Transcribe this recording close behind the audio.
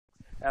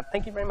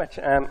Thank you very much.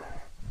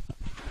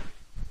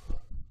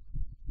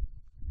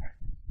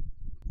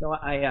 So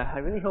I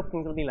really hope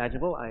things will be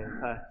legible. I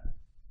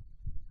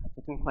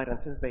didn't quite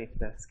anticipate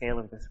the scale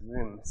of this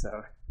room,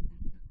 so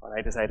when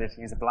I decided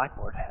to use a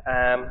blackboard.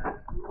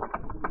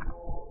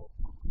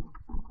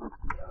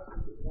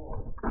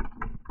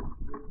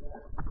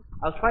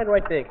 I'll try and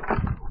write big.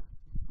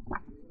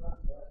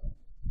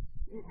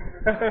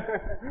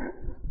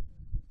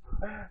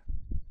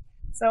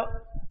 So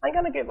I'm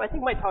going to give, I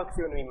think my talk's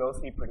going to be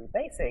mostly pretty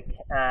basic,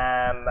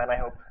 and I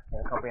hope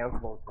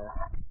comprehensible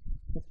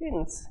to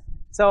students.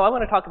 So I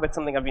want to talk about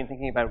something I've been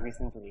thinking about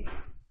recently,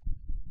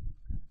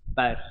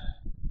 about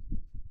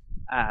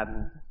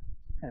kind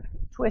of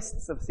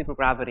twists of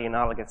supergravity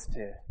analogous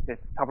to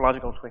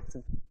topological twists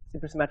of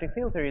supersymmetric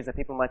field theories that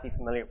people might be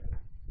familiar with.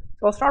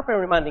 So I'll start by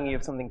reminding you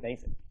of something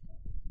basic.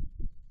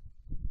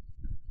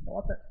 So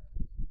what's a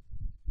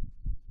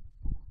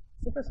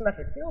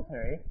supersymmetric field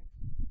theory?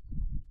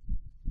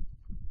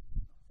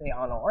 Say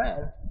on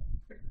Rn,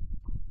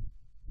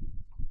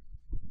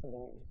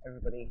 something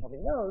everybody probably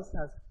knows,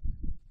 has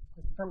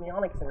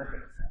fermionic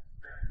symmetries.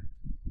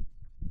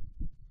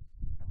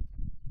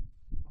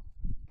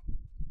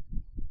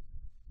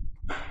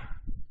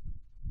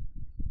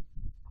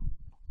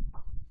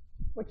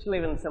 Which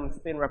live in some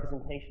spin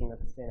representation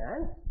of the spin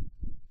n.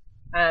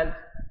 And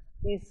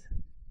these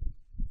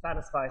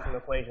satisfy some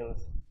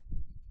equations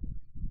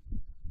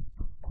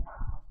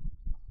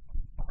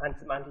and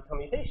some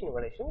anti-commutation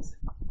relations.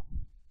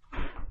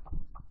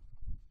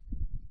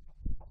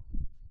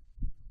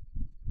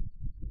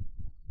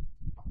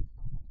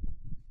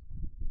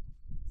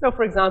 So,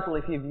 for example,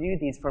 if you view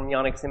these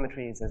fermionic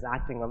symmetries as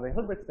acting on the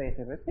Hilbert space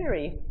of a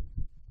theory,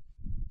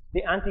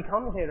 the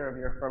anti-commutator of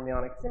your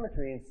fermionic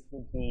symmetries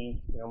would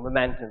be,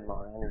 momentum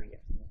or energy.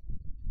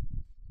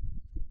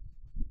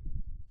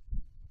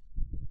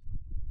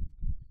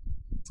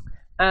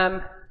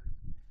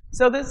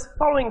 So this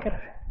following,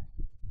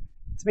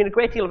 there's been a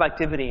great deal of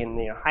activity in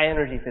high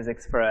energy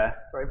physics for a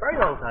very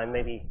long time,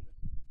 maybe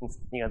since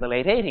the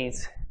late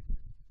 80s.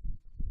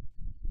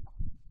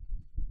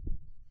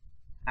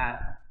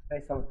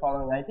 Based on the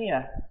following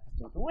idea,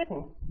 just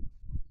written.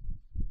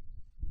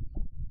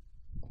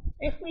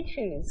 If we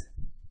choose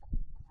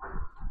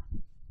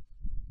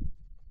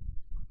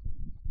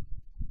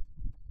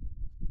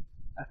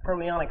a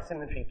fermionic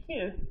symmetry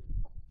Q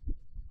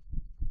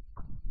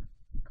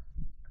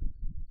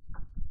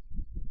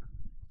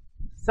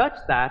such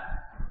that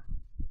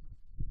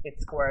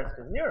it squares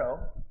to 0,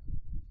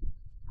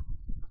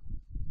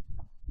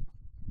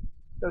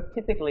 so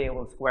typically it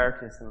will square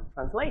to some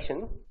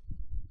translation,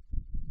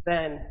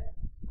 then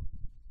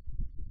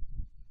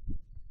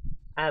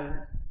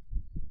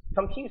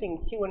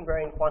computing Q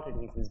invariant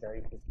quantities is very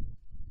easy.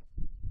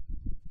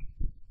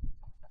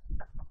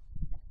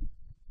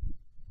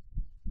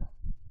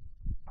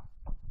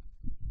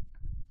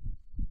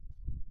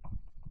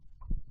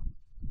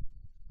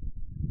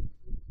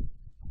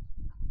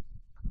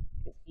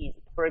 It's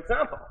easy. For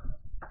example,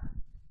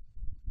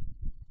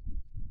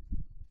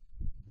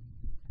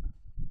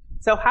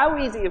 so how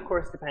easy, of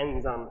course,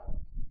 depends on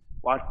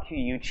what Q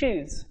you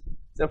choose.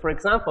 So, for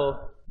example,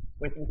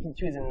 if you can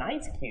choose a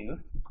nice Q,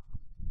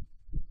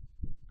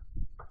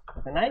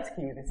 with a nice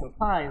Q, this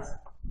implies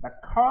that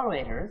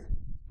correlators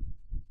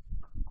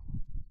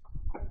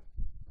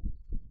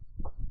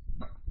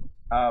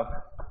of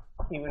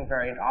Q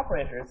invariant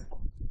operators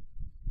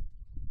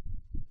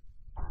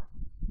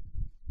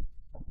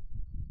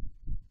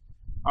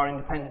are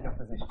independent of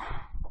position.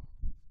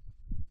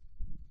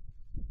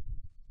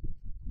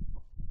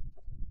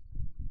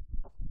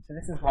 So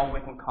this is what we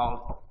can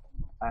call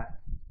a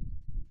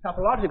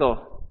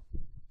topological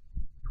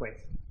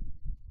twist.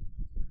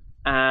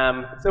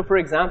 So for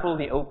example,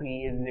 the OP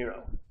is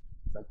 0.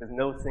 So there's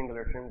no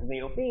singular terms in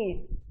the OP.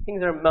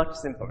 Things are much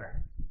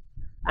simpler.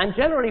 And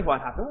generally what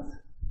happens,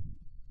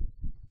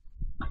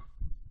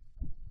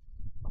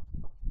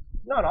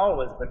 not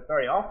always, but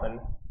very often,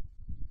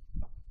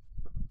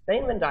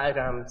 Feynman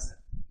diagrams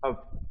of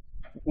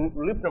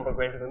loop number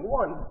greater than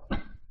 1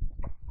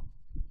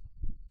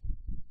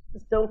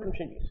 just don't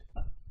contribute.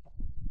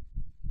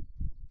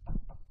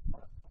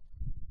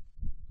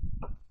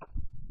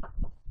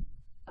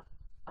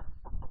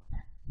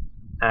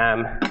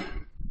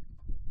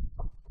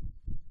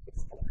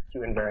 It's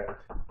Q invariant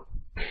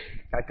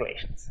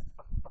calculations.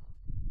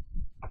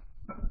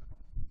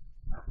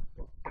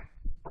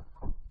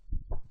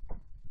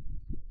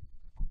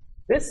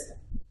 This,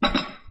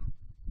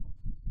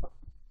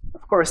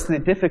 of course, the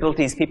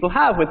difficulties people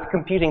have with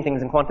computing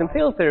things in quantum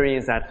field theory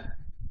is that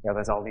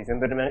there's all these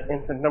infinite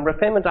number of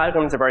Feynman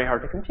diagrams are very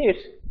hard to compute.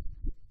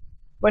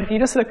 But if you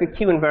just look at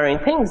Q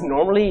invariant things,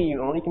 normally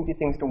you only compute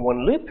things to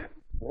one loop,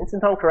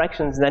 instanton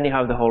corrections, and then you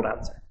have the whole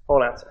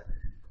answer.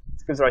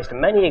 This gives rise to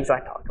many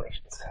exact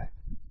calculations.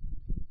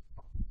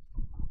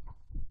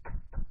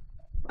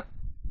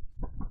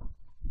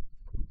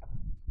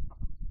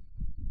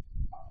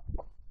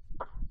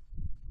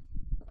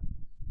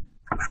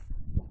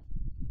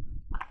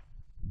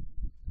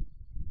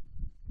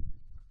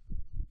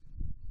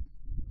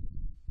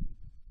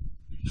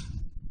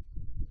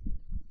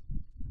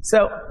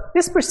 So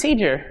this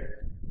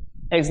procedure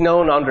is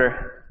known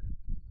under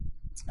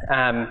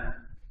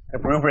a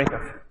rubric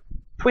of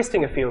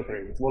twisting a field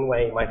theory. It's one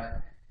way you might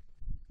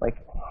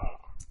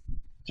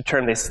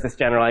determine this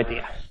general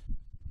idea.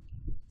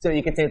 So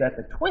you could say that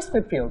the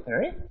twisted field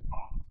theory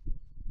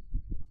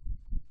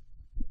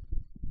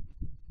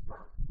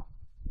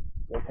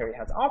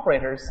has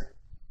operators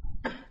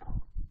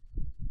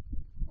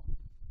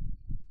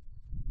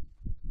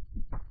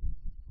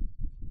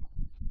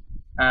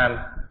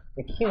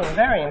the Q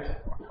invariant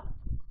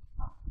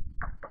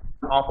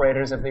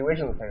operators of the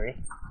original theory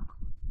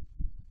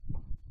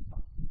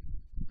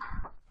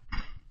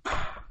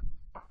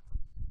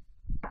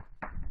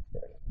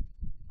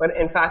but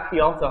in fact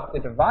you also have to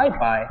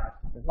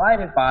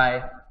divided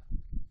by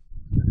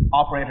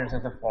operators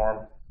of the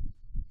form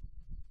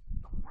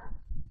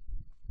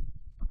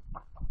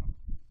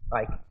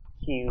like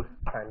Q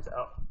times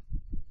O.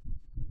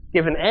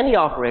 Given any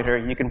operator,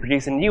 you can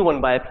produce a new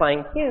one by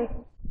applying Q.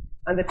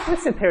 And the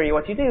twisted theory,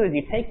 what you do is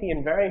you take the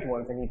invariant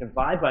ones and you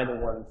divide by the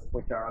ones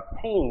which are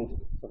obtained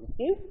from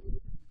Q.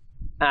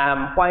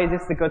 Why is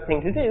this a good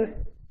thing to do?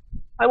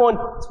 I won't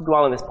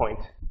dwell on this point.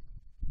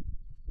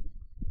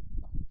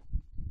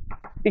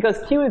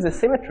 Because Q is a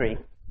symmetry,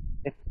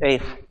 you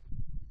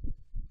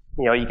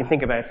can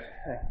think about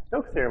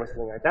Stokes' theorem or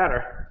something like that,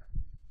 or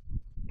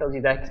tells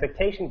you the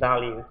expectation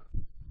value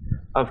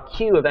of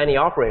Q of any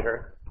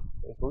operator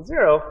equals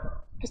 0,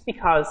 just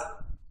because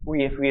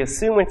if we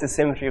assume it's a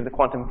symmetry of the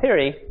quantum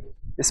theory,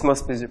 this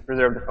must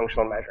preserve the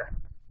functional measure.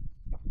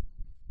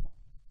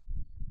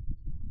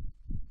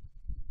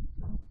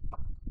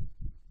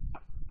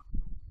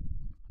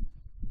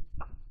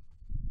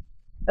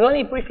 And let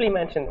me briefly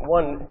mention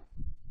one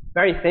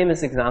very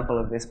famous example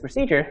of this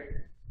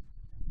procedure,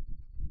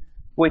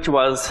 which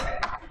was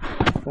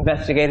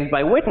investigated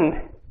by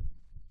Witten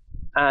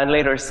and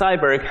later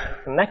Seiberg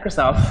and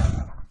Nekrasov.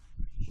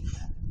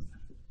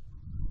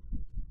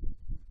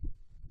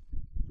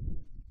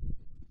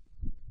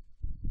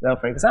 So,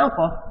 for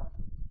example,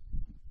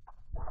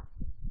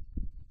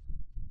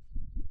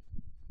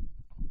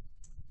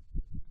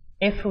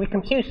 if we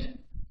can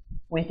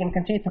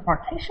compute the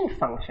partition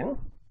function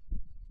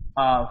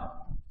of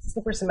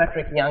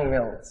supersymmetric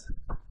Yang-Mills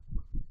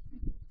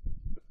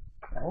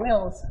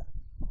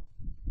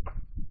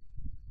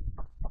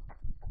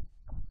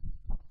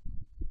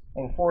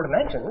in 4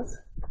 dimensions.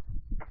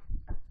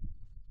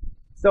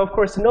 So, of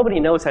course, nobody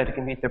knows how to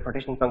compute the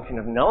partition function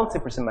of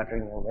non-supersymmetric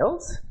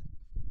Yang-Mills.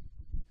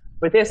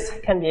 But this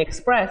can be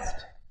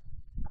expressed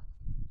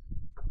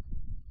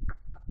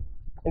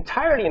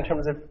entirely in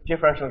terms of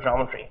differential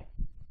geometry.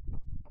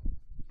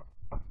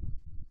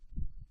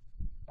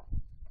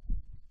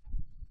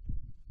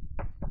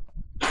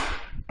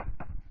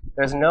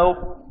 There's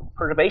no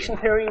perturbation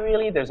theory,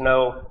 really. There's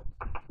no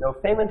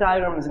Feynman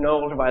diagrams,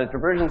 no ultraviolet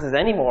divergences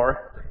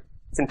anymore.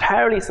 It's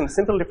entirely some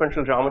simple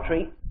differential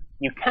geometry.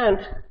 You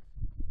count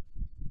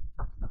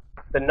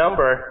the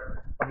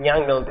number of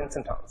Yang-Mills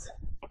instantons.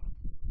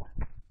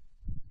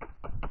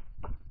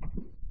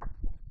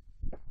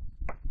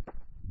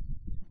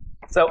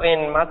 So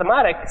in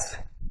mathematics,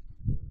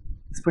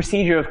 this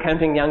procedure of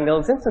counting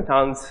Yang-Mills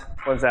instantons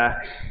was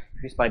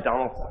produced by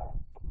Donaldson.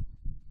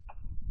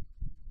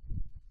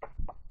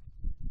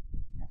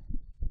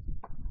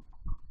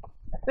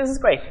 This is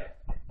great.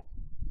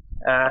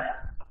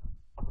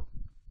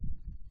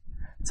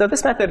 So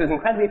this method is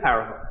incredibly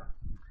powerful.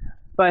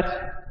 But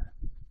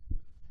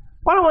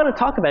what I want to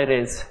talk about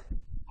is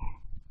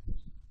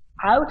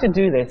how to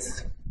do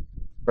this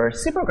for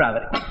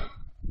supergravity.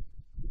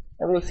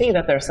 And we'll see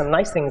that there are some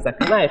nice things that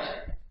come out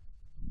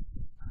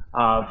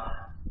of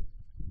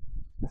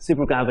the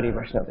supergravity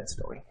version of this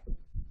story.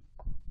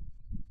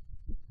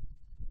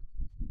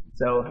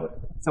 So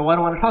what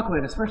I want to talk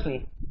about is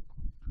firstly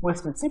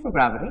twisted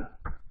supergravity.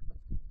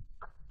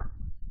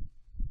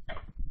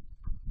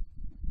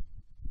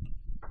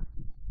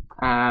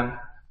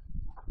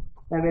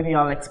 And maybe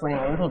I'll explain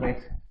a little bit.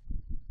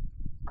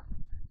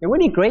 The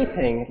really great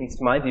thing, at least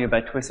in my view,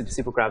 about twisted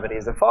supergravity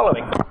is the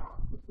following.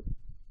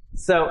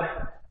 So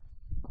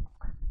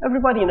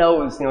everybody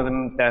knows,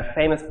 the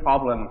famous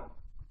problem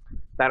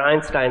that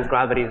Einstein's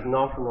gravity is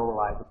not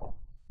normalizable.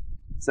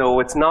 So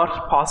it's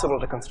not possible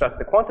to construct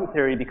the quantum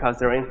theory because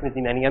there are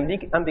infinitely many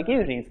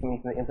ambiguities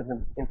and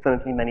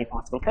infinitely many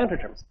possible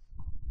counterterms.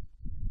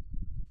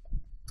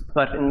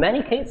 But in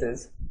many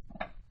cases,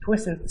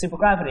 twisted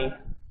supergravity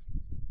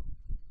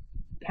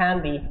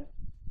can be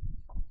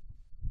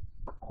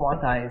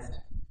quantized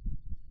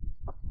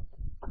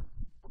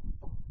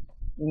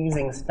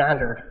using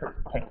standard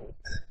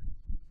techniques.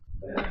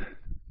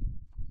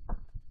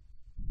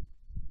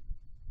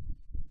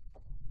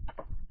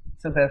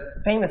 So the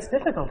famous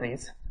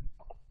difficulties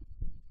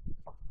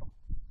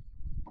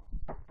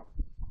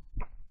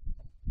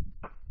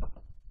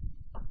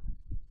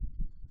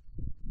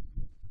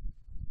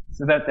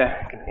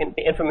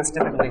the infamous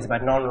difficulties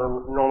about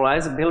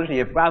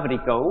non-normalizability of gravity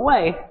go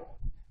away,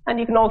 and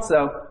you can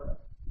also,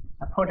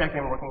 a project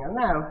I'm working on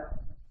now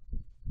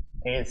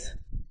is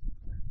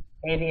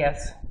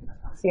AdS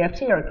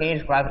CFT, or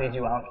gauge gravity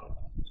duality,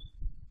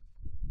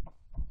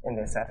 in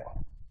this setting.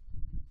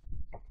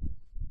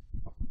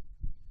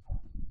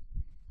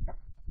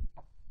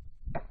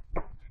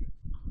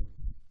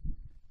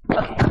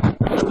 Okay.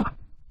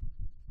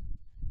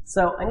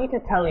 So I need to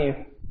tell you,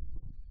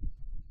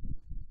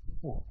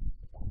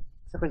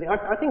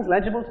 are things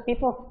legible to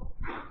people?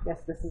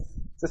 Yes,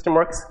 system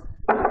works.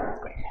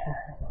 Great.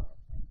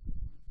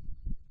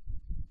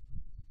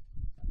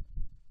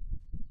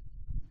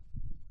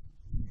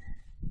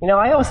 You know,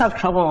 I always have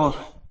trouble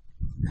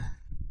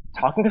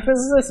talking to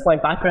physicists. My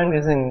background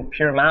is in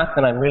pure math,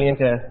 and I'm really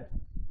into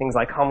things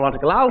like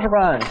homological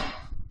algebra and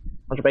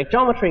algebraic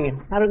geometry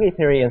and category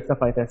theory and stuff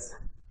like this.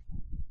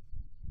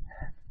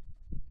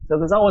 So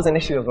there's always an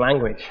issue of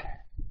language.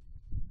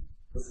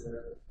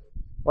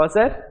 What's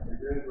it?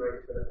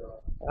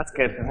 That's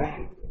good.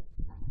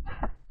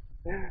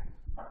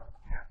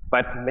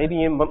 But maybe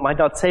you might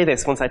not say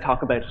this once I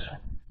talk about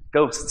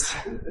ghosts.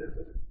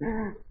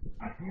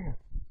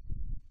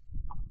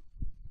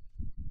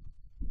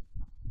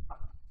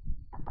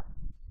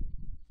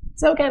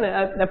 So again,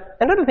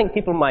 another thing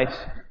people might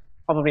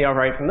probably are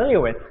very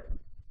familiar with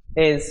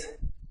is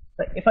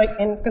that if I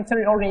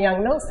consider ordinary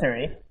Yang-Mills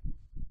theory,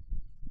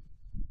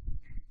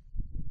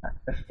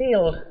 the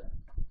field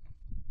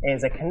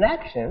is a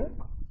connection,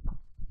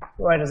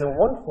 right, as in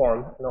one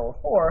form in all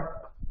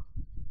four,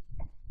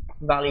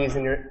 valued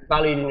in your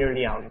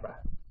Lie algebra.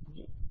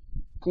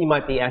 G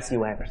might be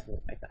SUN or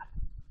something like that.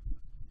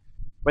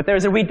 But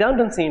there's a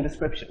redundancy in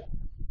description.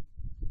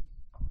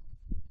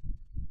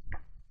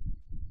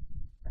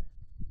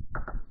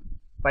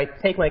 If I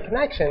take my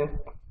connection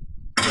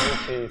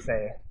into,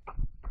 say,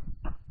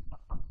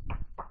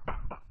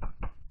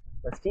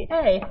 let's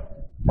dA,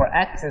 where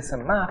X is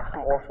some map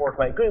from all four to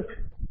my group,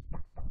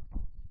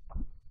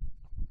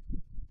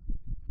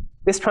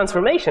 this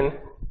transformation,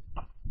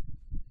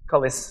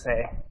 call this,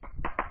 say,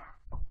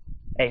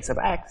 A sub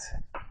X,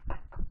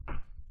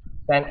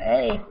 then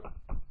A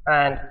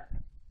and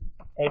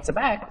A sub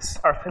X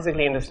are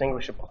physically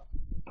indistinguishable.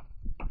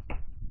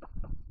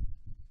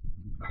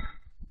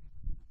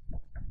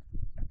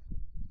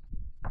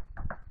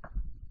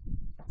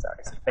 Sorry,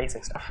 it's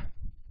basic stuff.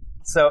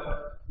 So,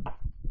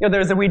 you know,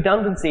 there's a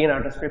redundancy in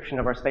our description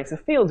of our space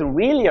of fields.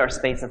 Really, our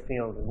space of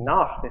fields is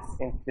not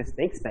this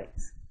big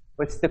space.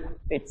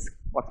 It's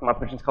what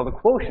mathematicians call the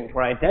quotient,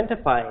 where I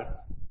identify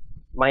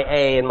my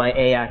A and my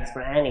AX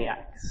for any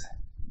X.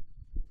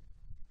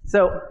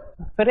 So,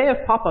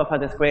 Faddeev Popov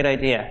had this great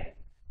idea.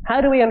 How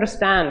do we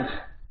understand,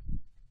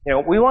 you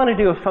know, we want to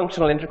do a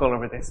functional integral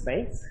over this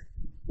space.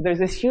 There's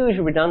this huge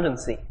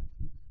redundancy.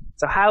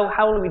 So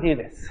how will we do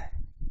this?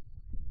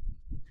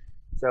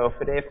 So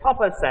Faddeev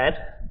Popov said,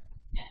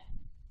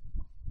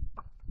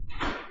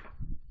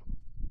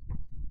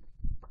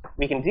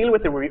 we can deal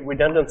with the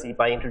redundancy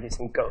by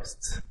introducing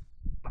ghosts.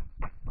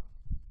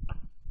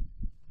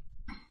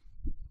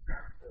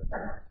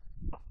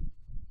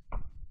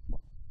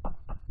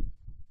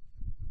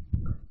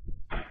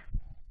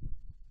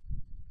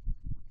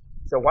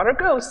 So what are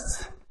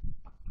ghosts?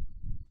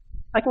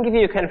 I can give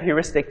you a kind of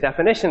heuristic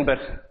definition, but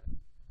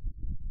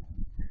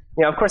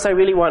you know, of course I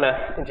really want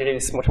to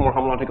introduce much more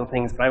homological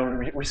things, but I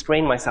will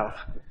restrain myself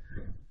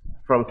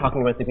from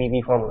talking about the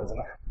BV formalism.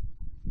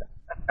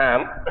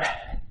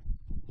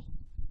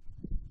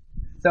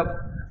 So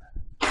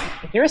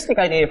the heuristic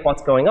idea of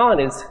what's going on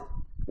is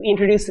we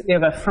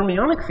have a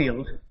fermionic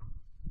field,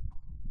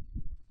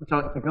 which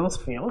is the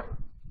ghost field.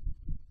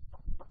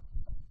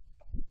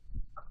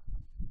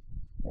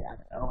 I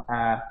don't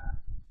know,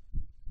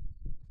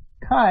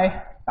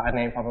 chi, bad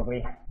name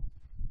probably.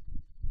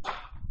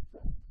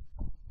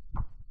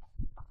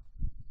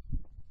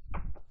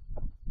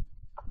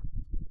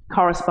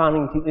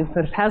 Corresponding to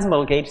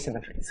infinitesimal gauge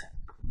symmetries.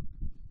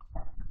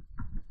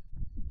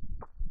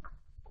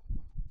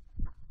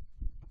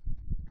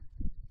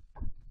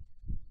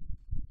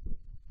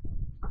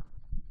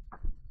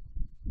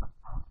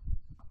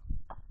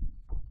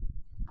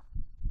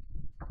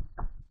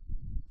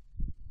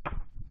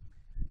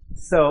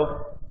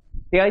 So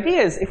the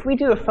idea is if we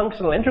do a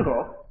functional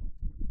integral,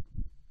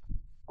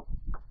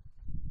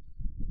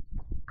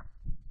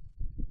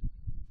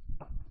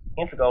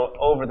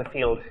 over the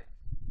field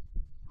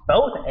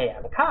both A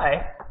and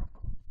chi,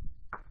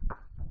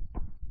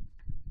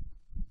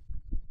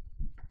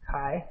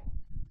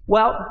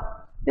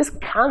 well, this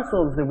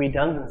cancels the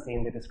redundancy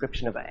in the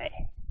description of A.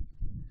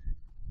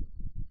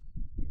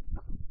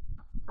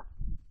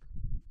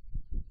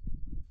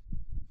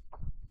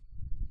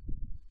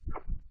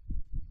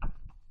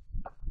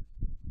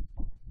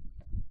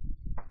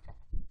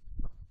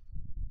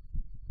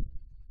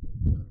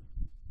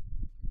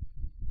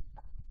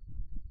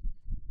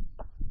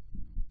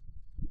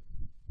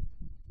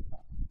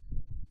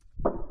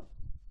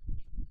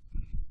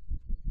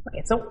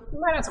 Okay, so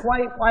that's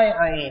why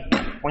I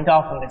went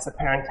off on this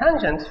apparent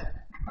tangent.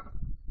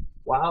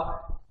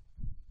 Well,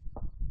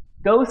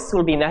 ghosts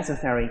will be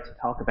necessary to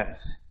talk about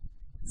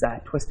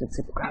twisted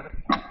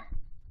supergravity.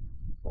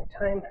 My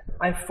time?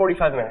 I have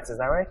 45 minutes, is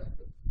that right?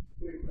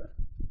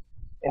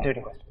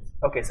 Including questions.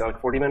 Okay, so like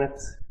 40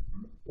 minutes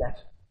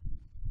left.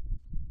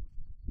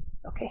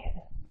 Okay.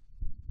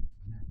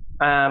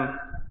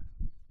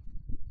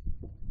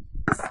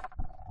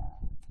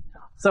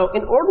 So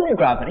in ordinary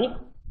gravity,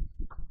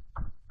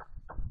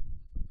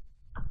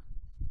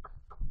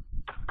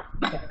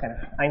 kind of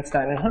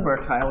Einstein and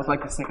Hilbert, I always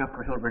like to stick up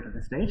for Hilbert at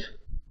this stage,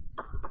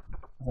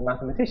 as a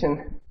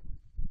mathematician,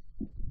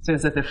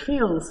 says that the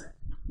field's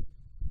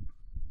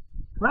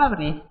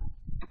gravity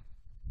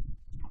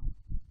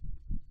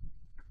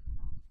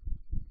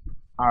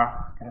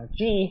are kind of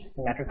G,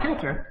 the metric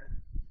tensor,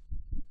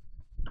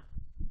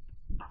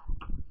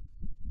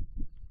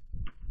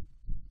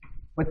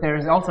 but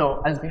there's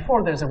also, as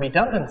before, there's a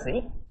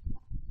redundancy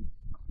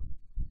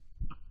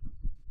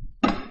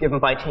given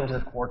by changes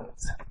of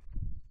coordinates.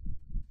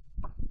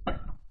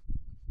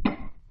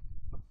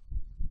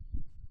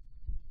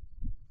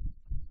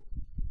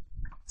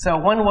 So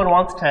when one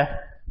wants to,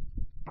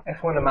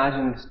 if one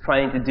imagines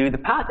trying to do the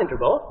path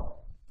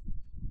integral,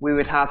 we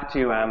would have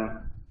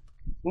to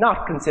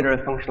not consider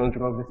a functional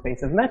integral of the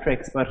space of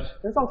metrics, but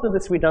there's also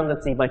this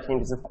redundancy by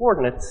changes of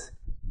coordinates.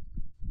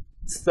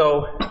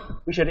 So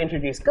we should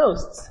introduce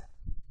ghosts,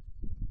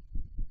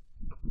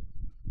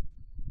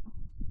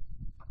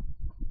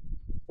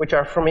 which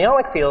are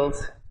fermionic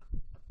fields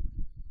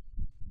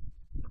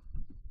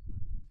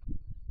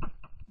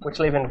which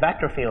live in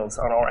vector fields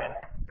on Rn.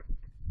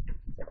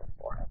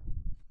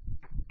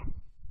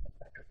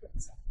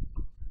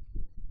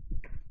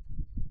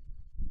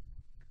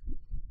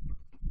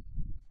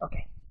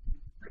 Okay.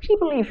 I actually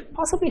believe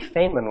possibly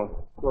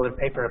Feynman wrote a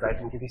paper about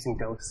introducing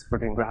ghosts for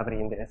doing gravity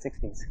in the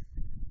 60s.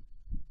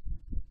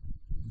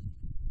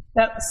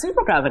 Now,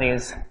 supergravity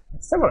is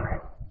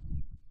similar.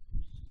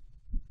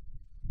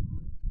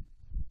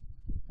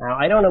 Now,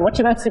 I don't know much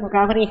about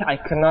supergravity. I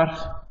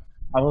cannot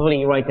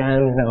probably write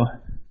down,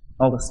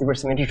 all the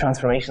supersymmetry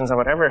transformations or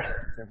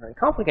whatever. They're very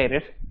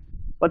complicated.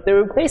 But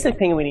the basic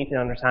thing we need to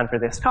understand for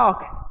this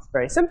talk is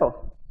very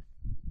simple.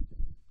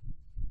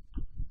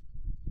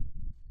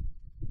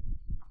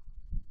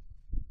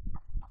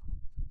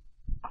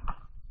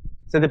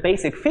 So the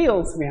basic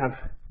fields we have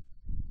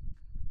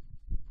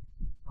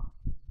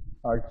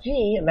are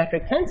G, a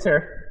metric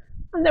tensor,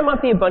 and there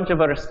might be a bunch of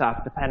other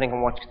stuff depending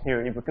on what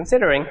theory we're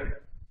considering,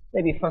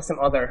 maybe plus some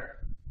other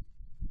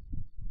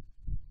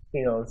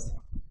fields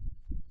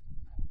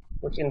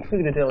which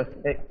include a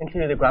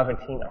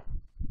gravitino.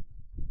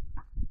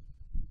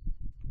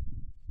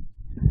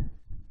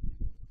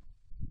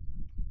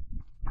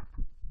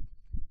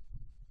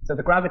 So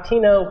the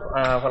gravitino,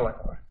 what do I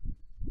call it?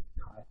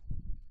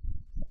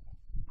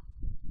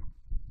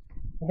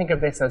 Think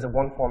of this as a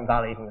one-form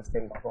value in the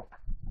spin bubble.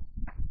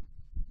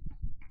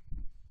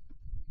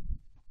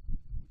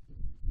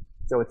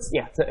 So it's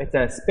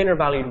a spinor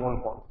valued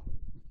one form.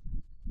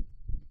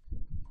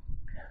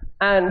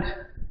 And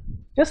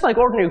just like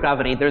ordinary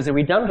gravity, there's a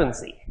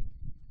redundancy.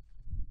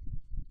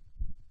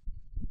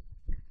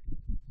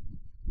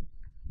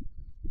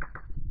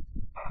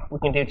 We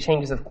can do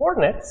changes of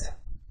coordinates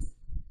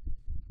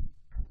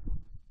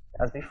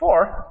as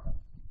before,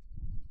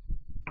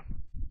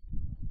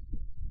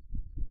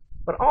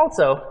 but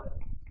also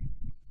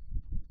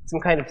some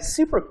kind of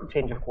super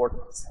change of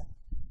coordinates.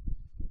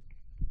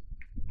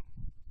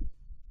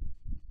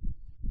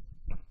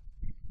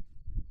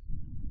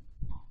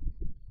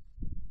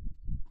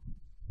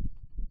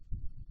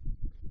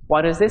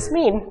 What does this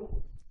mean?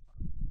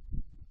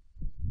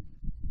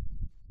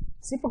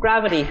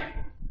 Supergravity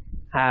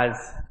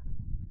has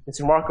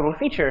this remarkable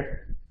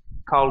feature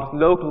called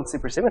local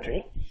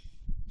supersymmetry.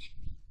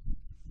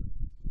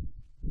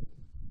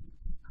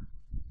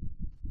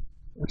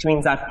 Which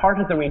means that part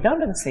of the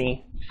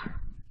redundancy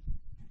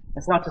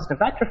is not just a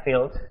vector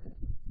field.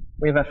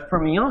 We have a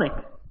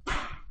fermionic,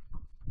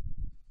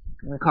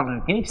 we call it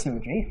a gauge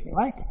symmetry, if you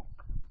like.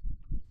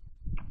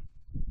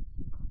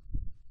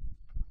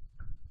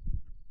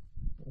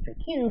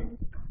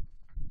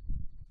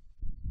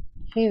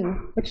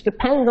 Q, which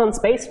depends on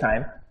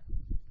space-time,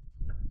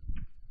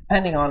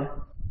 depending on,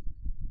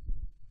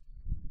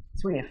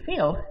 it's really a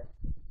field.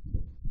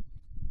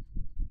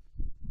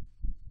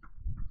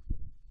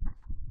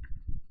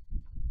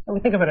 And we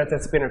think of it as a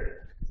spinor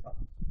field.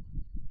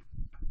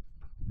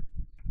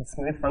 A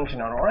smooth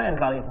function on Rn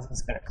values of some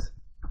spinors.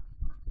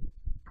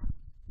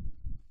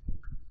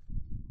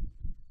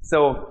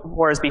 So,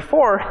 whereas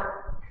before,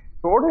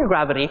 for ordinary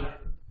gravity,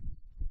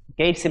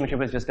 gauge symmetry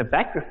was just a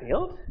vector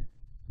field,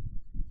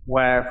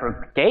 where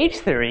for gauge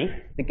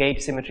theory, the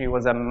gauge symmetry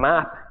was a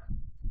map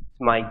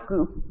to my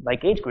group, my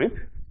gauge group.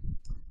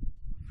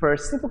 For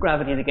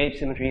supergravity, the gauge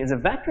symmetry is a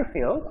vector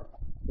field,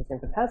 this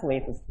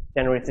infinitesimally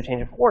generates a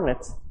change of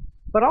coordinates,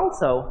 but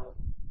also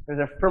there's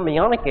a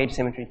fermionic gauge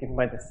symmetry given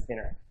by the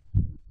spinor.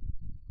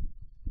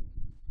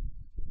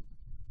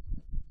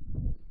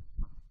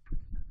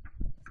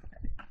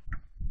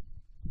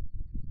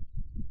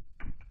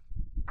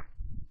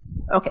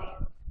 Okay.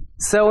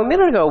 So a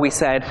minute ago we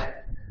said,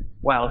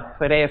 well,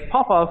 Faddeev,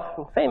 Popov,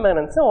 and Feynman,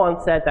 and so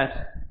on said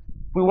that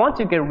we want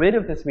to get rid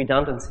of this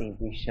redundancy.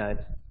 We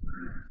should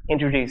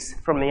introduce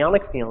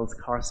fermionic fields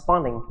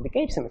corresponding to the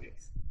gauge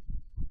symmetries.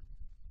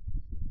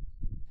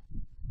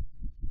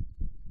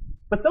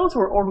 But those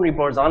were ordinary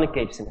bosonic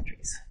gauge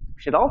symmetries.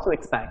 We should also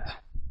expect,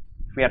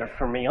 if we had a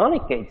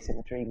fermionic gauge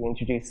symmetry, we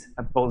introduce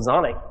a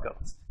bosonic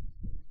ghost.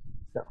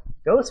 So,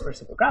 ghost for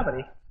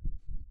supergravity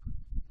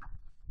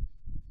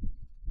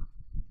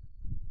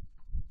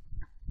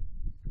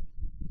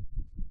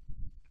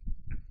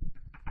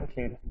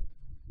include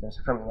there's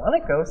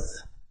fermionic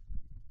ghosts,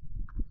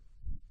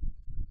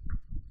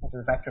 which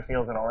is vector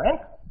fields in Rn,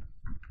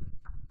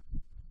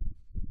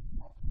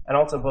 and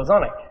also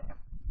bosonic,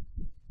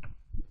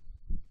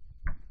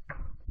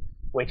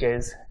 which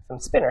is some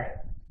spinor.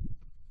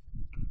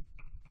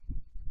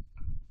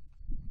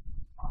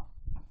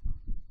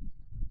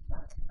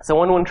 So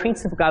when one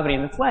treats supergravity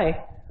in this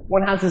way,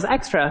 one has this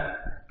extra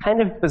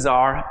kind of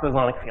bizarre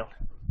bosonic field.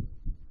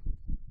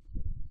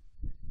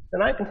 So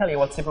now I can tell you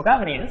what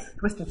supergravity is,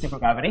 twisted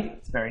supergravity.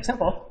 It's very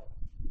simple.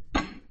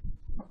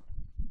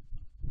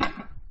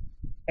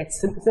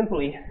 It's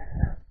simply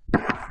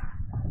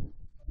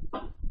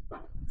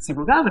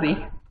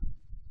supergravity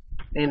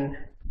in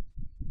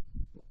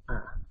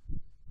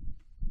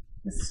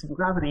this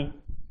supergravity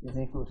is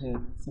equal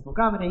to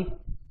supergravity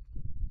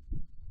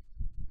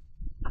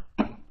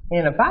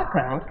in a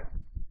background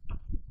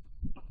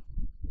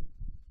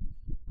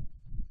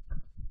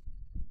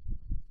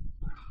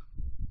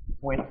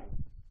with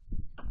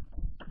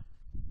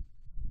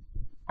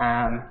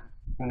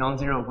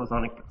non-zero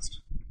bosonic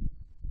ghost.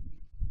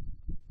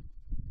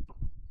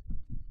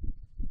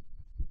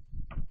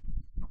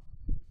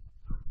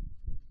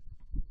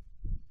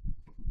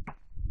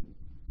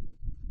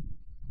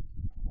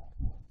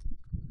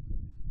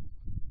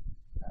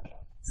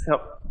 So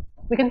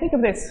we can think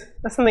of this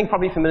as something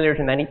probably familiar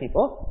to many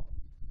people.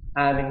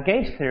 In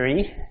gauge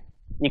theory,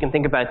 you can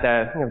think about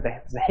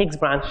the Higgs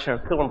branch or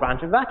Coulomb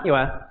branch of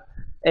vacua.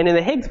 And in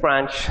the Higgs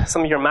branch,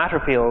 some of your matter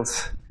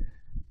fields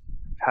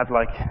have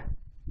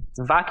it's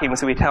a vacuum,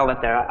 so we tell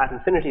that they're at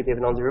infinity, they have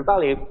a non-zero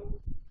value.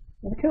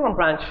 In the Coulomb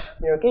branch,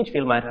 your gauge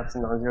field might have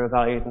some non-zero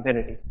value at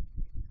infinity.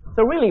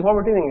 So really, what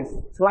we're doing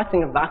is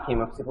selecting a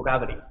vacuum of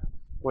supergravity,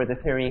 where the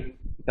theory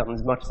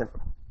becomes much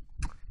simpler.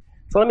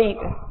 So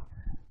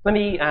let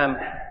me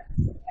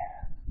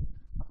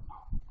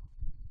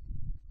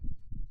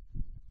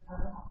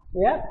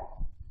yeah.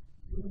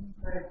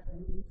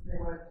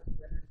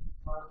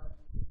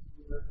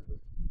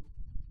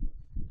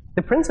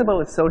 The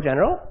principle is so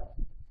general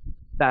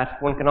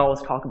that one can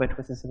always talk about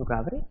twisted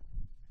supergravity.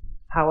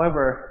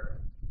 However,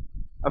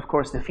 of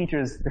course, the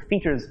features,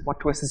 what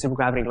twisted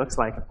supergravity looks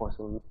like, of course,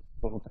 will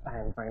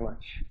depend very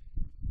much.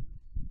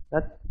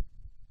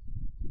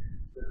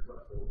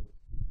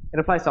 It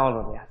applies to all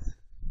of them, yes.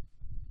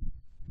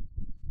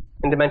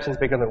 In dimensions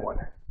bigger than 1.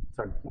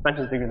 Sorry,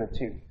 dimensions bigger than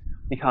 2.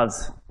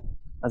 Because,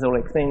 as I will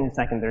explain in a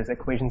second, there's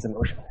equations of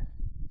motion.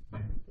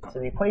 So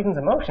the equations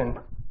of motion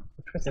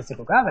for twisted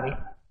supergravity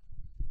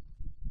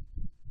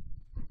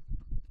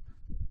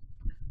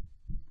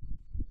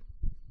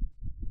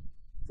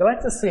so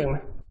let's assume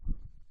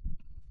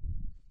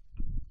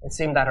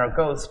that our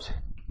ghost,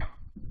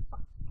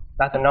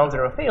 that the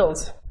non-zero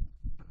fields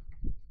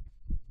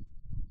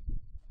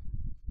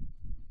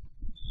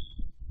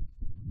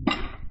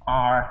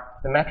are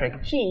the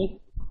metric G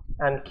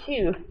and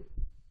Q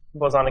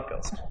bosonic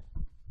ghost.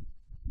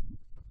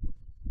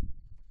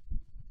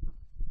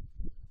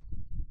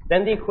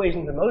 Then the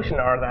equations of motion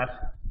are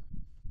that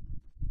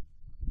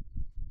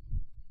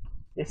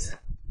this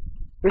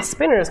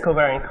spinor is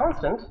covariant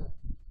constant,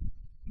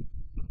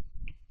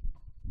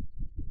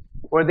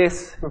 where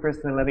this refers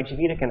to the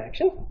Levi-Civita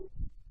connection.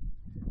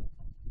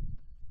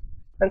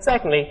 And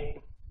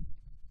secondly,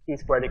 t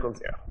squared equals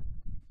 0.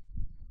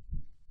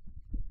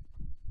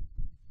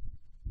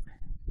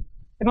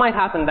 It might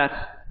happen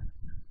that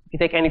if you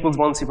take n equals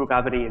 1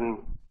 supergravity in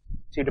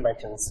 2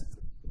 dimensions,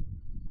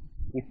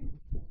 you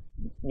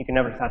can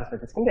never satisfy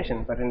this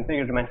condition, but in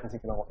bigger dimensions you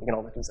can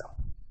always do so.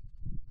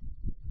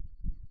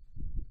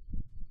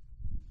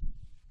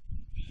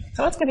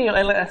 So let's give you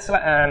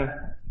a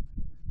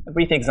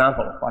brief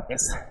example of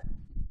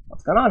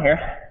what's going on here.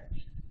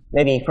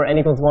 Maybe for n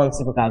equals 1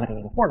 supergravity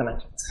in 4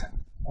 dimensions.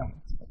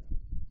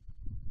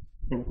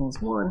 N equals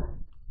 1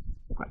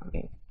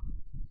 supergravity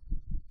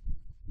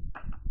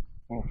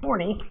in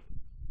 40.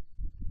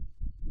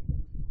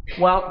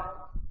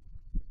 Well,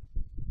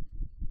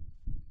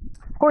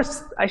 of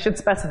course, I should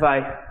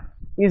specify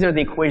these are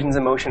the equations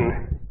of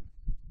motion.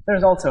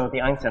 There's also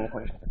the Einstein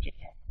equation for G.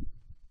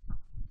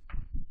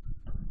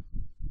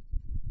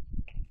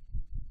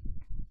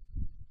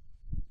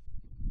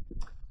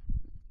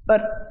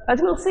 But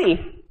as we'll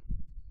see,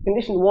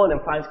 condition 1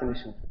 implies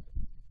condition 2,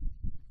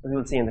 as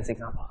we'll see in this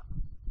example.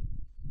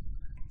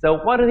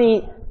 So what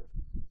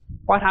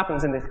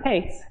happens in this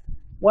case?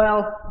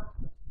 Well,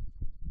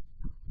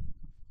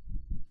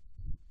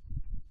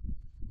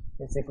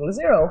 it's equal to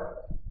 0.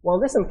 Well,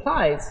 this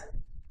implies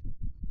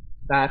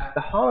that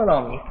the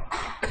holonomy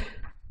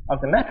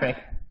of the metric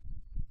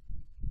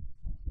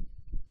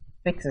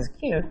fixes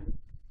Q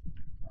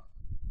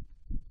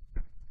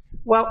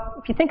Well,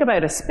 if you think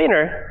about a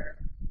spinner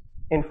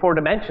in 4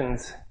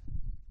 dimensions,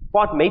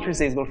 what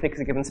matrices will fix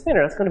a given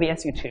spinner? That's going to be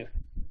SU2.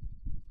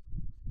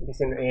 It's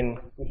in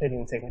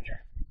Euclidean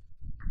signature.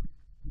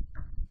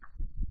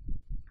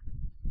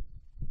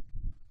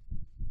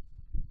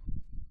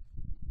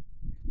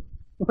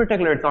 In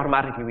particular, it's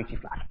automatically Ricci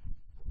flat.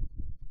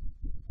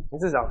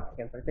 This is all,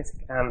 again, very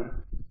basic.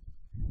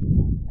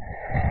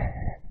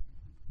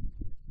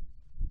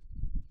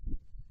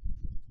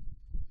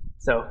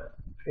 So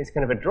it's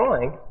kind of a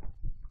drawing,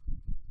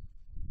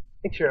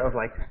 picture of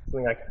like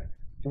something like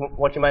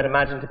what you might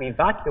imagine to be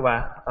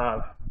vacua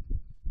of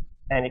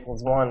n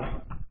equals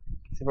 1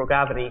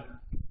 supergravity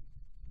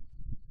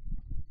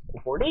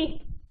in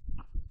 4D,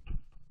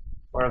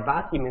 or a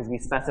vacuum as we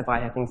specify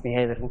how things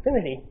behave at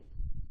infinity.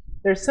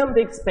 There's some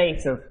big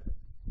space of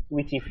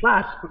Ricci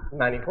flat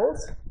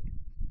manifolds,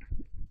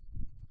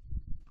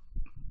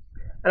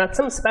 and at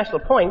some special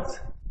points,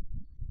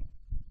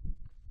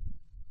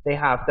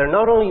 they're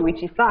not only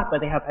Ricci flat,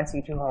 but they have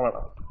SU2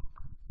 holonomy.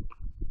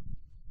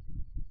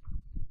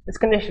 This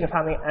condition of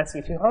having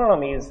SU2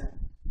 holonomy is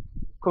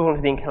equivalent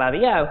to being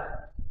Calabi-Yau.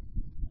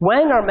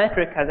 When our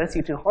metric has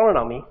SU2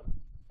 holonomy,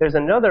 there's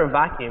another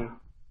vacuum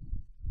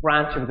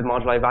branch of the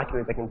moduli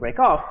vacuum that can break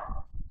off.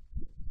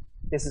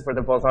 This is where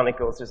the bosonic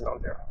goes to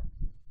non-zero.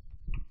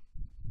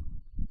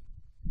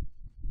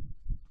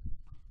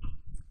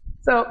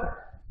 So,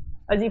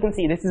 as you can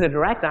see, this is a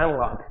direct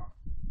analog,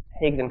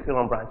 Higgs and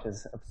Coulomb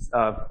branches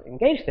of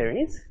engaged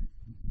theories.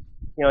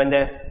 You know,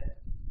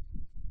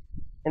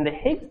 in the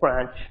Higgs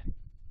branch,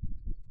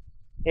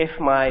 if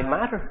my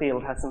matter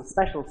field has some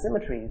special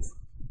symmetries,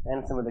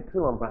 then some of the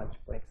Coulomb branch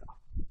breaks off.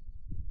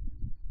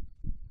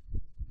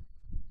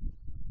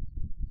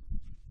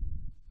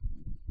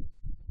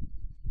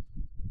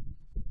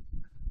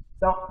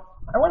 So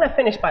I want to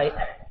finish by,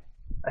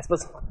 I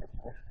suppose,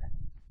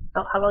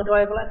 how long do I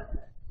have left?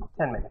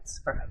 10 minutes.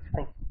 Perfect.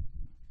 Thank you.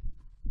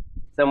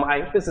 So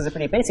this is a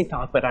pretty basic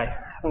talk, but I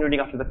haven't really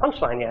got to the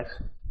punchline yet.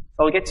 So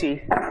I'll get to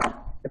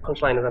the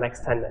punchline in the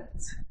next 10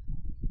 minutes.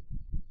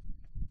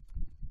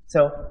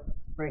 So,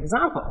 for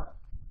example,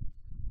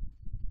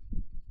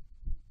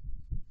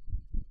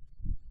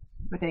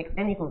 if I take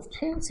n equals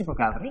 2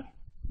 supergravity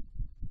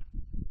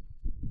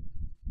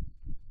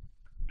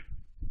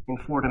in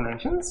 4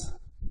 dimensions,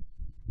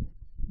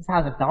 this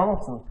has a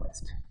Donaldson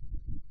twist.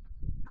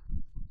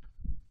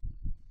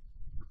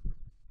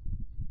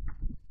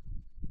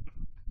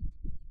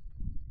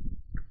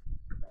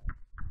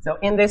 So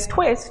in this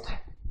twist,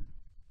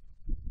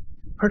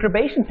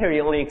 perturbation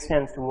theory only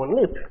extends to one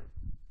loop.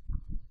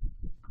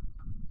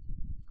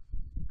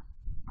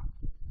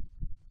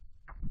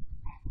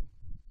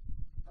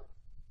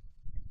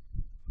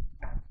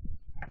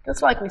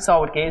 Just like we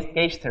saw with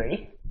gauge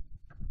theory.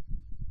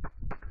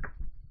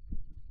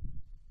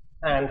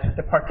 And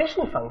the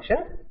partition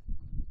function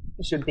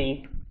should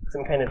be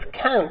some kind of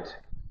count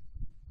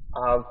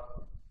of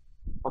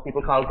what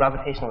people call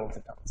gravitational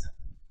incidents,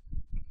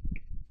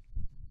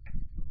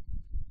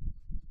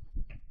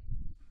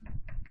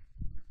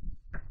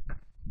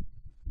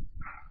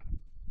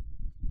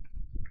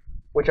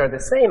 which are the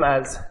same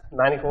as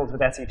manifolds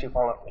with SU2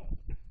 holonomy.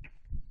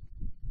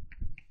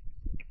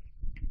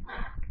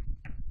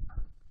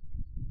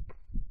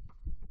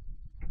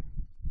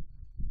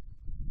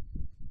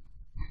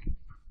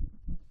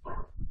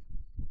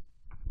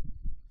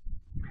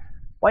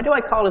 Why do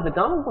I call it the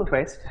Donaldson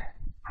twist?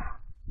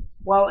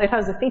 Well, it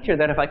has a feature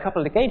that if I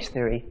couple to gauge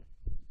theory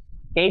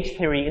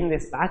in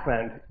this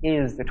background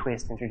is the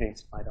twist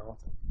introduced by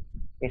Donaldson,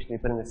 basically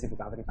put in the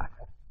supergravity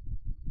background.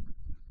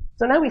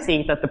 So now we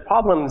see that the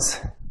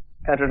problems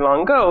encountered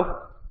long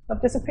ago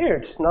have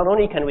disappeared. Not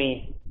only can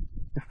we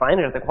define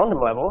it at the quantum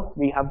level,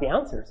 we have the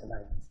answers in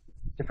that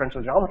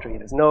differential geometry.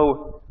 There's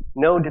no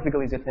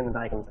difficulties with thin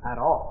diagrams at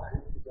all.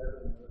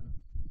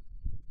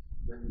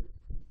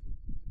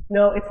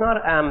 No, it's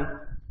not.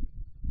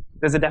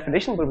 There's a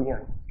definition, but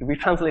we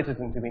translated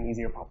it into an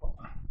easier problem.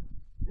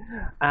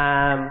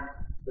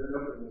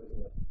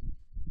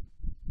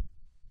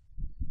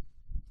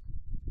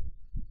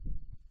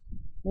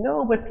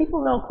 No, but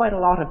people know quite a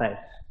lot about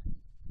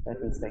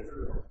these things.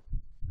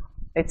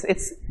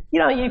 It's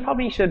you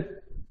probably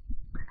should.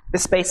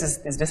 This space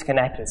is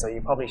disconnected, so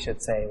you probably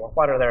should say, well,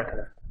 what are their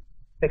kind of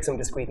pick some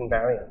discrete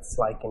invariants,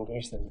 like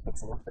engage them, pick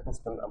some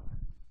instant number,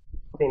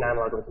 put an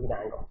analog with an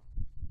angle.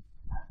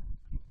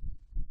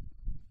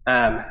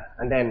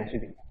 And then it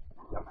should be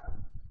number.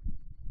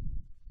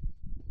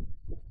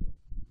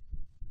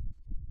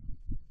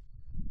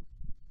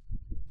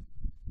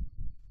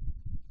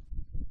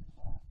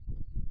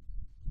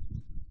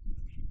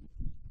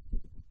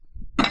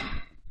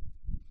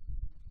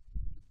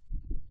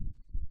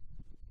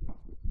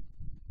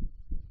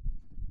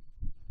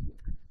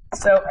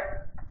 So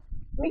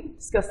let me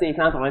discuss the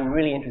example I'm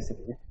really interested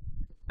in.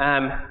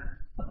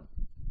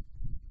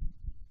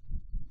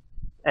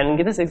 And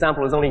this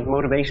example is only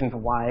motivation for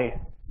why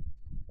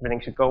everything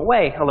should go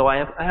away, although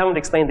I haven't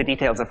explained the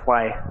details of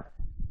why kind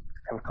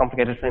of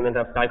complicated treatment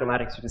of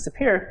diagrammatics should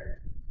disappear.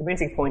 The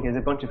basic point is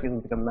a bunch of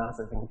fields become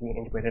massive and can be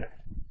integrated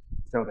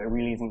So there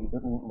really isn't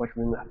much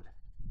room left.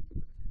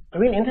 A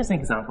really interesting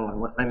example of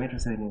what I'm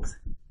interested in is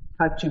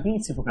type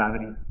 2b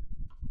supergravity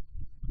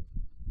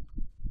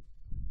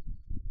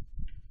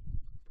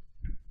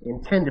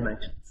in 10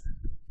 dimensions.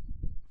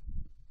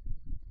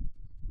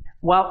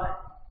 Well,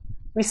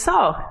 we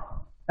saw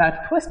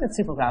that twisted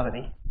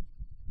supergravity,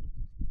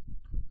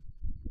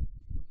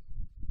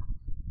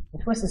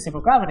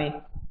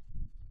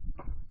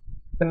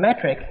 the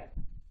metric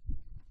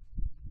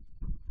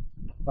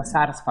was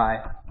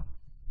satisfied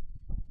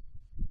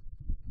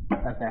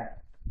that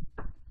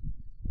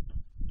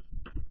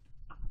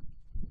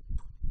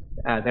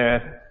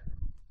the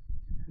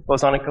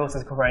bosonic ghost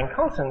is covariant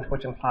constant,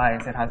 which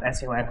implies it has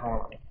SUN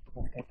holomorphic.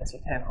 In this case,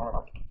 SU10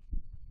 holomorphic.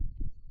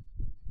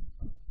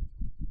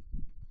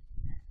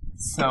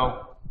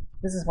 So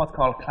this is what's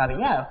called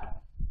Clavier.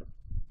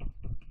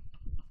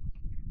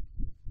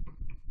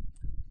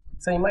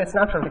 So it's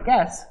natural to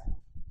guess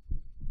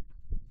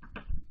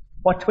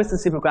what twisted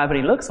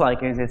supergravity looks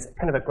like is it's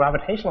kind of a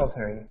gravitational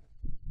theory.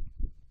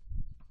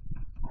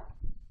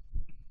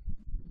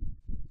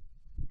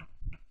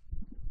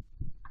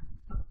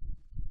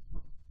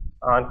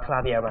 On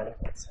Clavier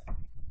manifolds.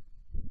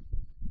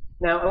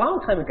 Now, a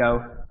long time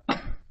ago,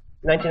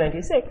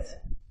 1996,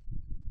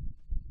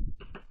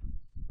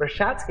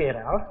 Brzezinski et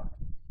al.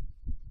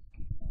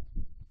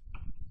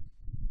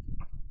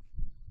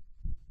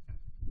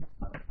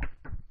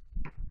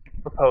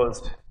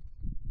 Proposed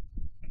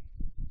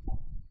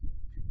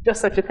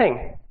just such a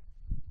thing.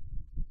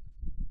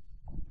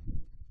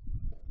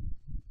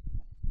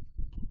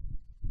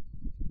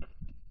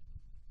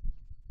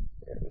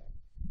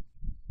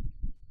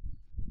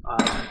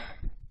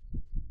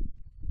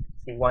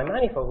 CY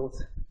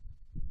manifolds.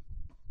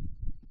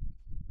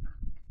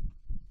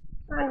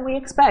 And we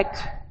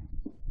expect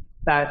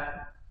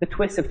that the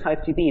twist of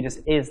type 2b just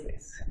is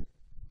this.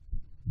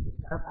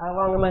 How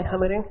long am I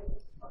doing?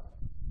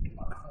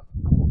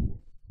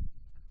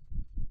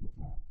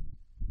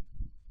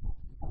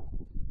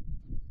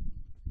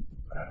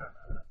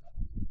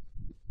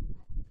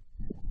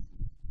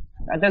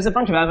 There's a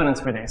bunch of evidence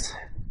for this,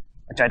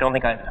 which I don't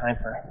think I have time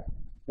for,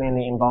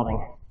 mainly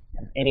involving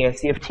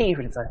AdS CFT,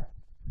 which is a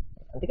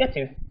to get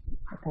to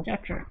a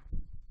conjecture.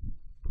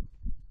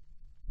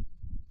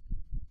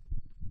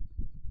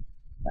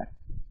 But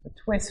the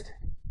twist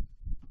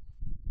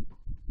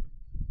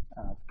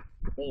of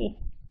B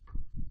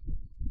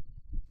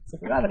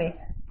supergravity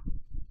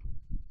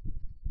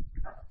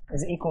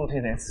is equal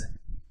to this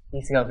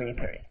BCLV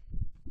theory,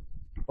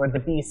 where the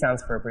B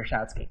stands for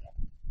Brzezinski.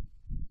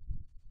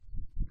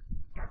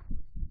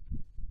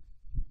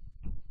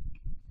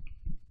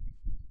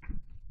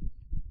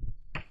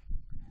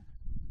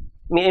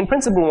 I mean, in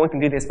principle, one can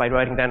do this by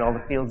writing down all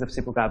the fields of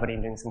supergravity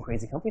and doing some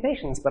crazy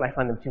computations, but I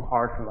find them too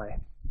hard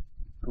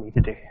for me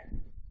to do.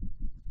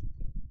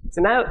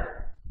 So now,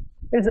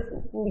 let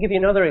me give you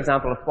another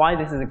example of why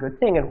this is a good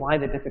thing and why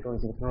the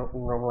difficulties with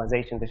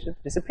normalization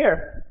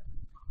disappear.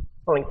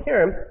 Following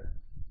theorem,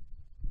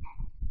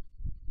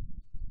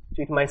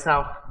 due to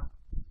myself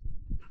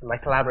and my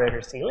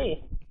collaborator C.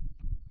 Lee,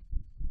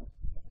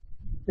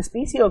 this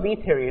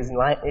BCLV theory is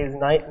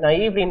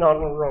naively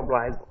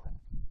non-normalizable.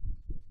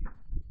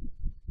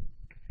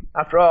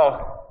 After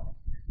all,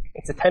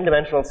 it's a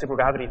 10-dimensional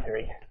supergravity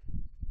theory.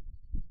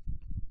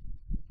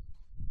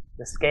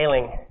 The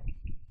scaling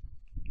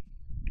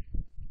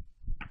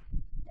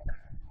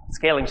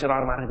should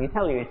automatically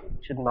tell you it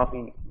should not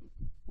be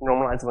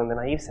normalizable in the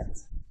naive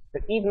sense.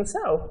 But even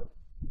so,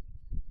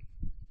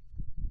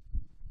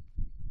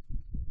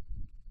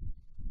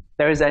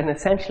 there is an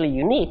essentially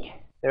unique,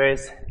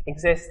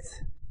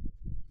 exists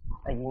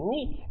a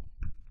unique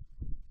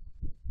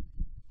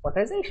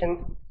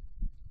quantization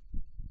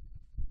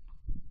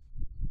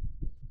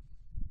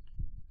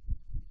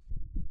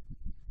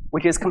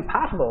which is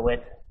compatible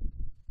with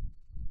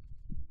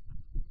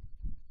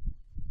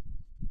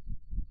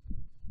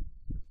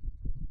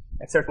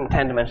a certain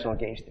 10-dimensional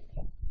gauge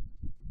theory.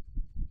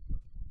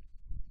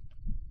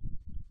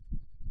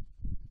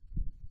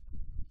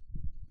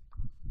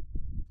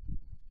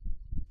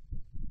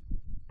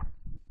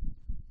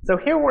 So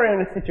here we're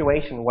in a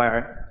situation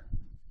where,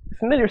 a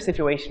familiar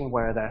situation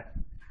where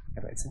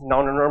it's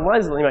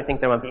non-normalizable. You might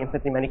think there might be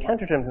infinitely many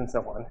counterterms and so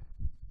on.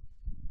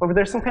 But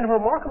there's some kind of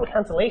remarkable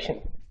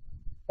cancellation.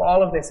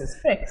 All of this is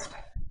fixed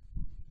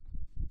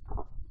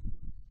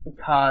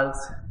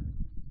because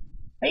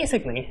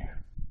basically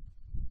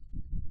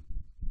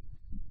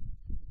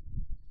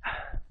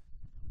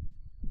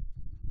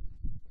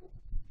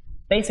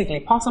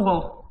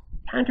possible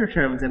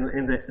counterterms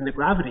in the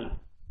gravity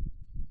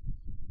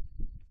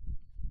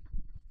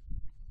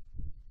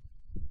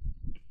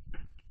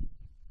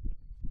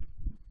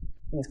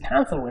is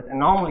cancelled with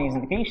anomalies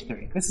in the gauge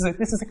theory. This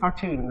is a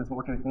cartoon, and there's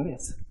more to it than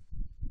this.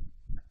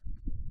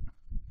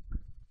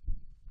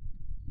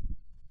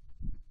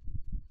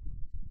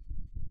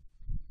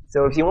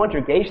 So if you want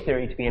your gauge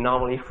theory to be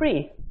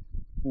anomaly-free,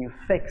 you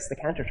fix the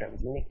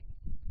counterterms you need.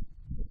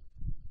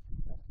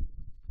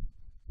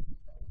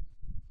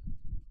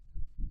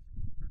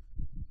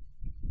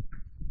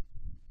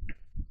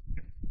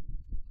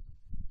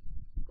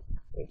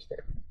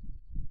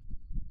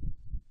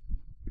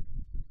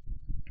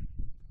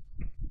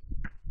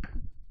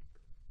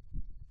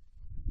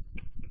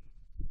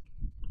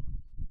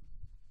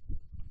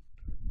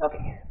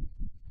 Okay.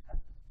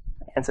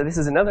 And so this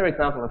is another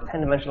example of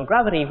 10-dimensional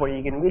gravity where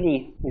you can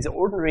really, these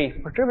ordinary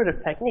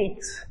perturbative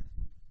techniques,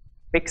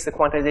 fix the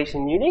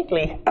quantization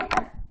uniquely,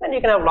 and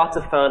you can have lots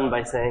of fun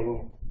by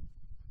saying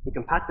you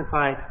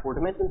compactify to 4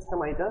 dimensions.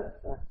 Am I done?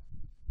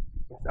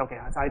 Yes, okay,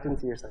 so I didn't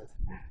see your slides.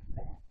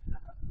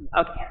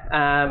 Okay.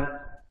 Yeah,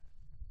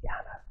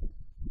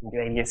 you can do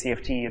AdS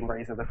CFT and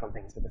various other fun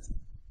things with this.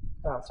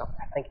 I'll stop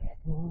there. Thank you.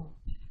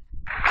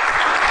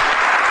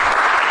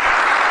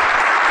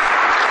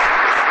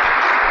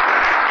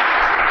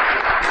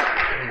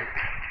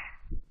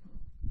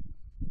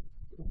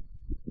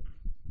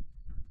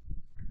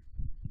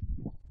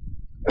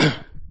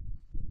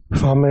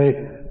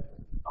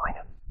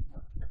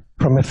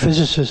 From a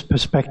physicist's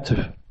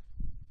perspective,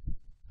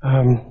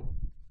 the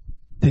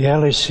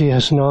LHC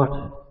has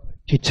not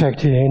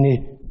detected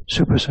any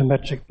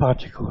supersymmetric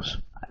particles.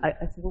 I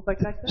didn't quite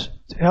catch that.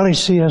 The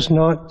LHC has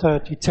not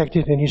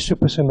detected any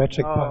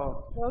supersymmetric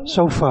particles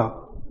so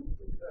far.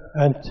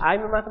 And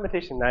I'm a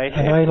mathematician now.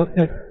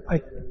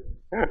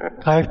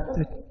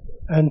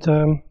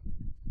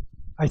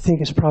 I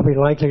think it's probably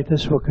likely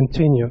this will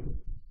continue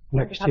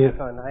next year.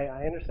 Fun.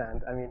 I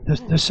understand. I mean,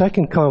 the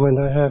second comment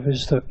I have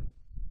is that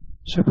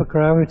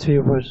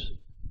supergravity was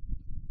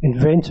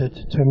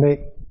invented to make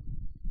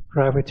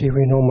gravity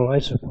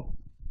renormalizable.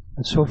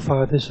 And so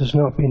far, this has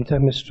not been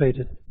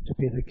demonstrated to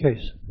be the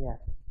case. Yeah.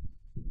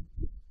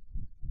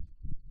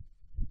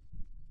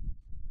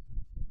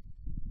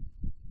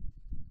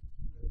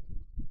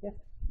 Yes.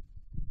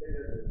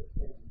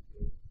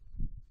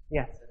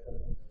 Yes.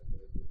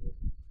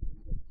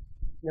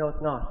 No,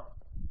 it's not.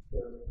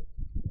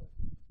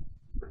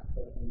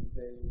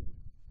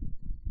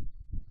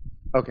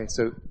 Okay,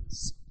 so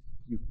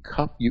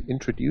you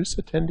introduce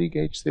a 10D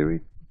gauge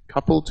theory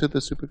coupled to the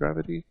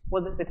supergravity?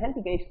 Well, the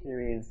 10D gauge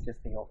theory is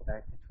just the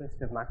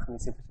twist of maximally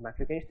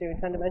supersymmetric gauge theory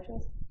in 10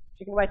 dimensions, which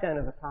you can write down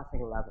as a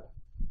classical level.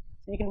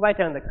 So you can write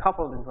down the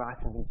coupled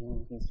interaction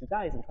between these two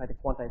guys and try to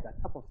quantize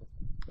that coupled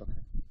system. Okay.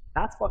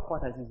 That's what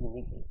quantizes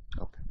uniquely.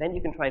 Okay. Then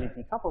you can try to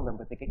decouple them,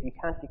 but you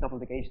can't decouple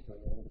the gauge theory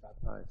in the bad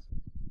size.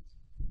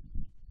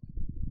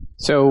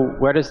 So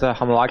where does the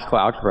homological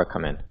algebra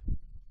come in?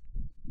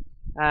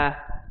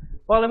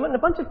 Well, in a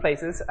bunch of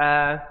places,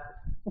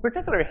 in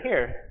particular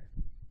here,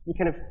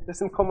 there's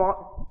some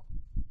cohomology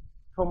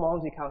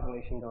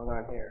calculation going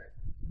on here.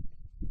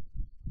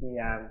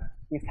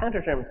 These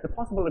counter terms, the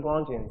possible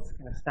Lagrangians,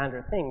 kind of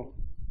standard thing,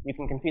 you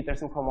can compute. There's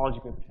some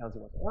cohomology group that tells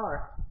you what they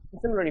are.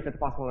 And similarly for the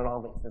possible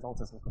anomalies, there's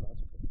also some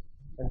cohomology group.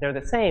 And they're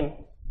the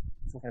same,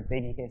 some kind of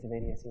baby case of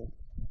AdS.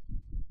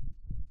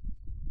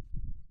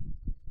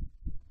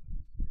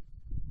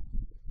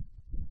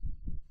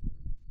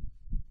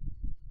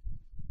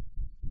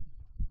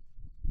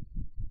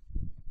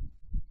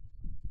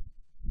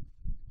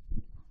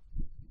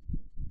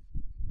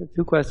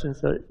 Two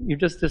questions. So you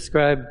just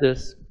described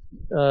this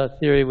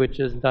theory which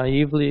is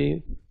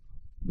naively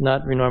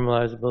not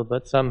renormalizable,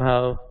 but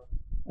somehow,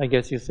 I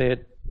guess you say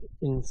it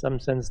in some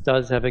sense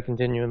does have a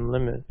continuum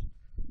limit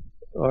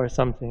or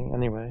something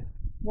anyway.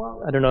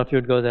 Well, I don't know if you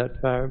would go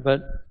that far,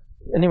 but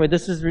anyway,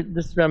 this is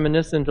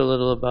reminiscent a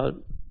little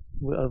about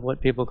of what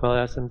people call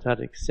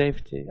asymptotic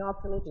safety. No,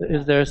 absolutely. So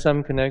is there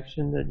some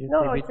connection that you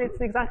No, it's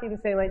exactly the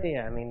same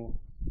idea. I mean,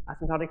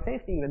 asymptotic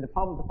safety, the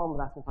problem with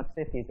asymptotic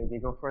safety is that you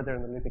go further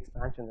in the loop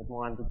expansion, there's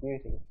more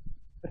ambiguity.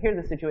 But here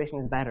the situation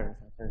is better,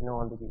 so there's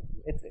no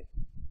ambiguity.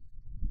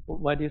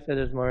 Why do you say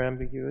there's more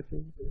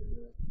ambiguity?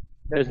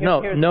 There's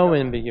no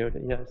ambiguity,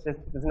 yes.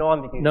 There's no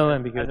ambiguity. No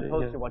ambiguity, as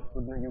opposed yes. to what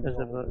you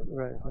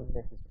right.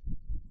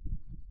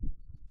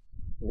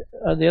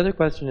 The other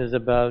question is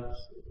about,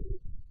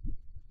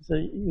 so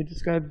you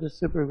described the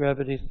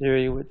supergravity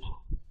theory which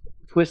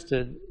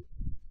twisted,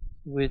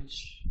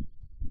 which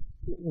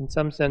in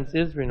some sense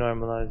is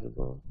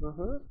renormalizable,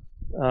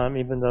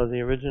 even though the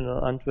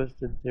original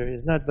untwisted theory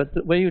is not. But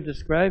the way you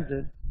described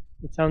it,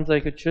 it sounds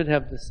like it should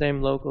have the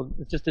same local,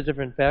 it's just a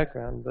different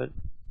background, but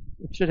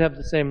it should have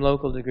the same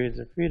local degrees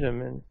of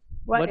freedom. And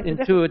well, what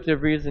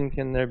intuitive reason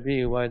can there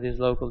be why these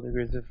local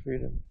degrees of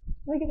freedom?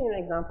 Let me give you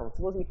an example.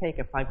 Suppose you take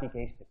a 5D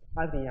gauge field,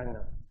 5D Young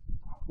number,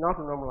 not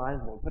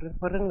normalizable, but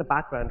put it in the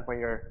background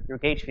where your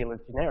gauge field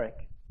is generic.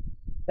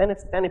 Then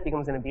it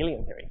becomes an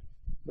abelian theory.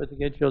 But the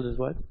gauge field is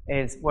what?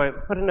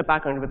 Put in the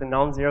background with a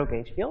non-zero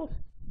gauge field.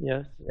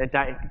 Yes.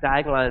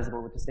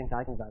 Diagonalizable with distinct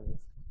eigenvalues.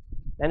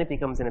 Then it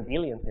becomes an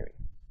abelian theory,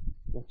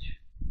 which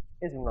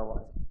is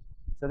normalizable.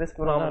 So this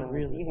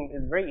phenomenon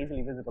is very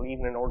easily visible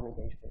even in ordinary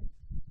gauge theory.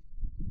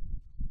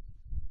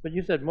 But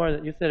you said more.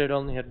 You said it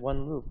only had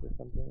one loop or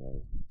something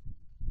like.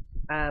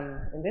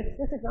 In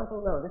this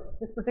example, no.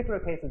 This particular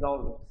case is all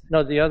loops.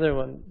 No, the other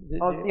one.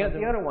 The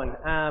other one.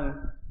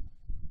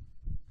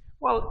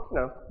 Well,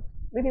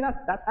 maybe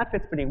that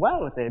fits pretty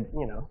well with it.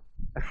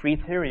 A free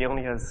theory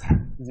only has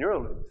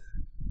 0 loops,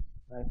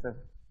 right? So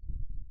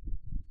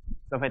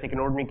if I take an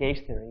ordinary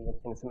gauge theory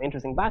with some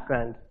interesting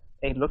background,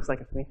 it looks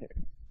like a free theory.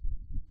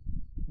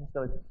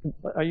 So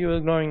are you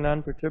ignoring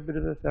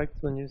non-perturbative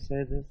effects when you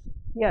say this?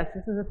 Yes,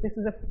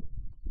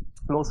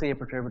 mostly a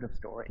perturbative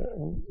story.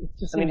 It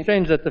just seems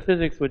strange that the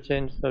physics would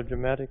change so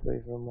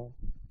dramatically from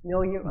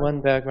No,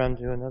 one background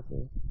to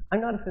another.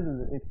 I'm not a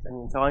physicist,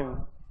 so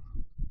I'm.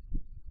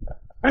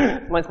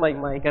 It's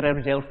my get out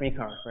of jail free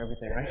card for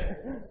everything,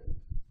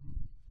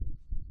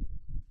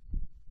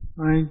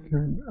 right?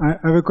 I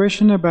have a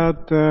question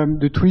about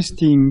the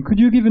twisting. Could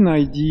you give an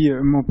idea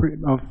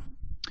of,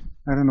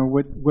 I don't know,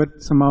 what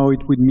somehow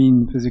it would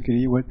mean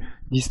physically, what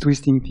this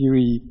twisting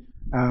theory,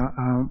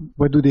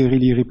 what do they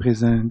really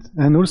represent?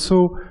 And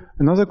also,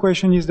 another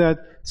question is that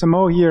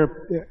somehow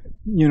here,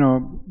 you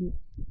know,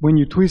 when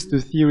you twist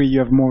the theory, you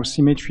have more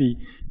symmetry.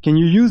 Can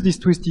you use this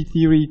twisty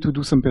theory to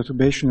do some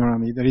perturbation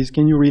around it? That is,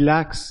 can you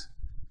relax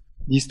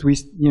this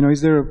twist? You know,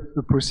 is there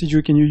a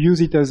procedure? Can you use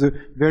it as a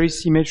very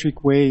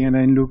symmetric way and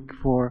then look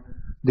for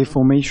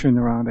deformation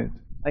around it?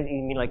 You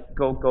mean like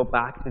go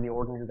back to the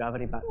ordinary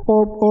gravity back?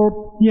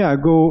 Or yeah,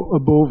 go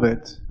above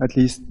it at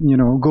least. You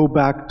know, go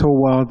back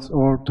towards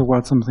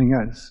something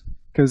else.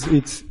 Because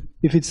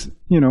if it's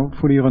you know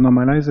fully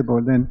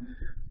renormalizable, then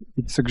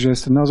it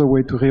suggests another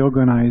way to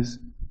reorganize.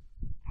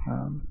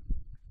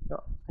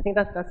 I think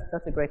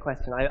that's a great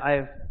question.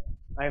 I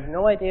have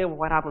no idea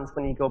what happens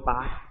when you go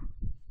back.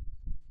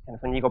 And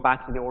when you go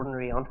back to the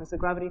ordinary untwisted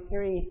gravity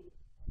theory,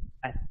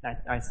 I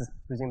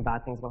presume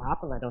bad things will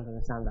happen. I don't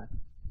understand that.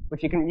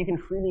 But you can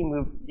freely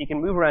move. You can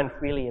move around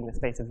freely in the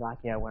space of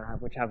Zakia,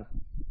 which have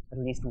at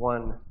least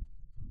one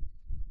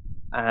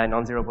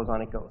non-zero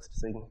bosonic ghost.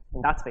 So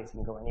in that space,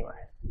 you can go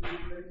anywhere.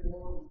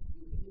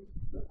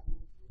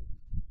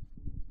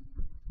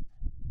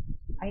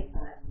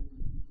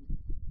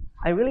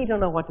 I really don't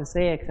know what to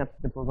say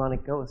except the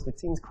bosonic ghost. It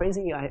seems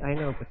crazy. I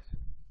know, but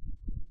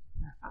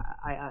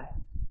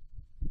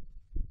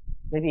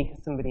maybe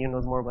somebody who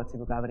knows more about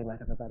supergravity might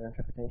have a better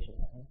interpretation.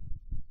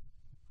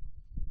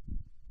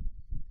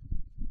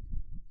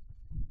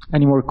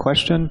 Any more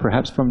question,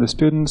 perhaps from the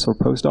students or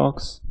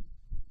postdocs?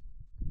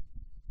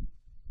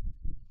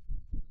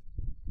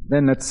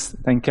 Then let's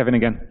thank Kevin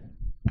again.